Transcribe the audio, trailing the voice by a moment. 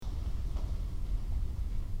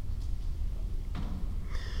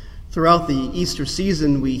Throughout the Easter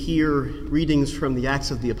season, we hear readings from the Acts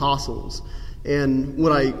of the Apostles. And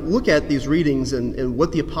when I look at these readings and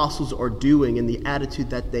what the apostles are doing and the attitude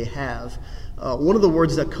that they have, one of the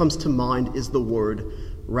words that comes to mind is the word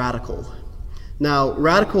radical. Now,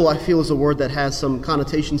 radical, I feel, is a word that has some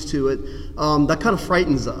connotations to it that kind of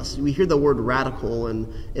frightens us. We hear the word radical, and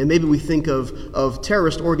maybe we think of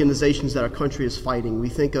terrorist organizations that our country is fighting. We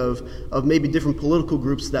think of maybe different political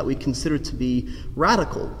groups that we consider to be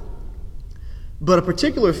radical. But a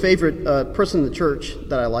particular favorite person in the church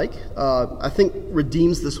that I like, I think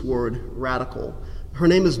redeems this word radical. Her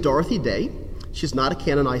name is Dorothy Day. She's not a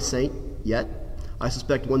canonized saint yet. I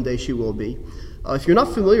suspect one day she will be. If you're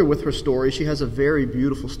not familiar with her story, she has a very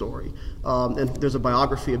beautiful story. And there's a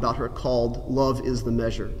biography about her called Love is the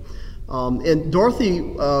Measure. And Dorothy,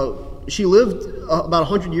 she lived about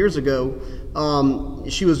 100 years ago.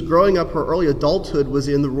 She was growing up, her early adulthood was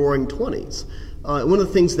in the Roaring '20s. One of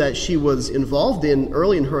the things that she was involved in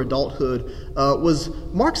early in her adulthood was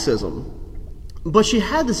Marxism. But she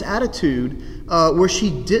had this attitude where she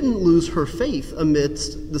didn't lose her faith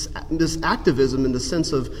amidst this activism in the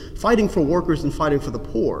sense of fighting for workers and fighting for the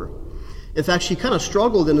poor. In fact, she kind of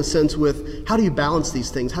struggled in a sense with how do you balance these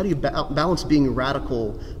things? How do you balance being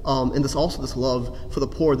radical and this love for the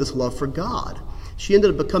poor, this love for God? She ended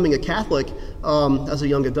up becoming a Catholic as a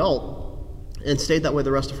young adult and stayed that way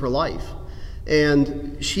the rest of her life.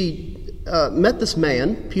 And she met this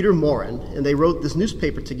man, Peter Maurin, and they wrote this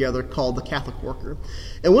newspaper together called The Catholic Worker.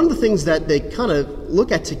 And one of the things that they kind of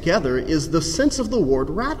look at together is the sense of the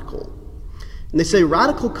word radical. And they say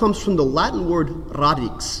radical comes from the Latin word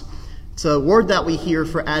radix. It's a word that we hear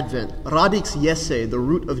for Advent, radix Jesse, the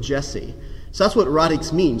root of Jesse. So that's what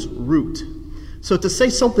radix means, root. So to say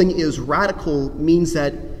something is radical means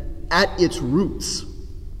that at its roots.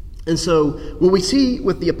 And so what we see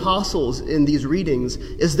with the apostles in these readings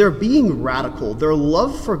is they're being radical. Their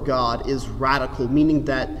love for God is radical, meaning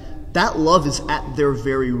that love is at their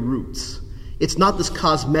very roots. It's not this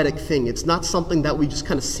cosmetic thing. It's not something that we just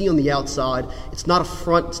kind of see on the outside. It's not a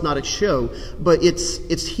front. It's not a show. But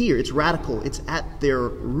it's here. It's radical. It's at their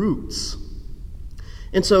roots.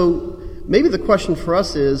 And so maybe the question for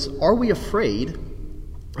us is, are we afraid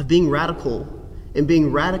of being radical and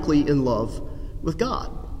being radically in love with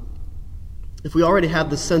God? If we already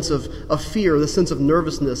have this sense of fear, this sense of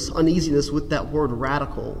nervousness, uneasiness with that word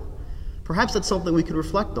radical, perhaps that's something we could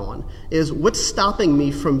reflect on, is what's stopping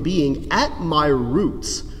me from being at my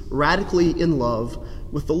roots radically in love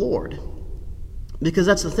with the Lord? Because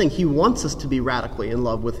that's the thing, he wants us to be radically in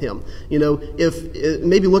love with him. You know, if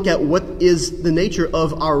maybe look at what is the nature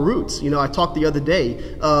of our roots. You know, I talked the other day,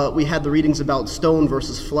 we had the readings about stone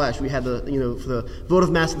versus flesh. We had for the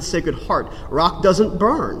votive mass of the Sacred Heart, rock doesn't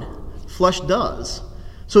burn. Flesh does.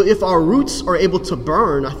 So if our roots are able to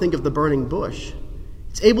burn, I think of the burning bush.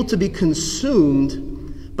 It's able to be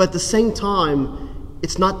consumed, but at the same time,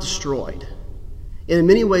 it's not destroyed. And in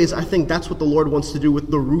many ways, I think that's what the Lord wants to do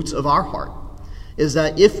with the roots of our heart, is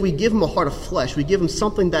that if we give him a heart of flesh, we give him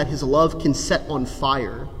something that his love can set on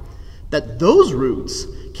fire, that those roots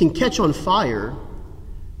can catch on fire,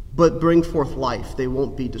 but bring forth life. They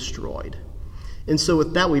won't be destroyed. And so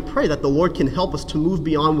with that, we pray that the Lord can help us to move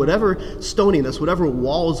beyond whatever stoniness, whatever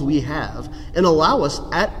walls we have, and allow us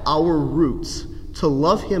at our roots to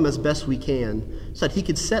love him as best we can, so that he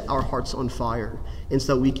can set our hearts on fire, and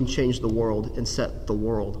so that we can change the world and set the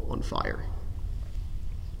world on fire.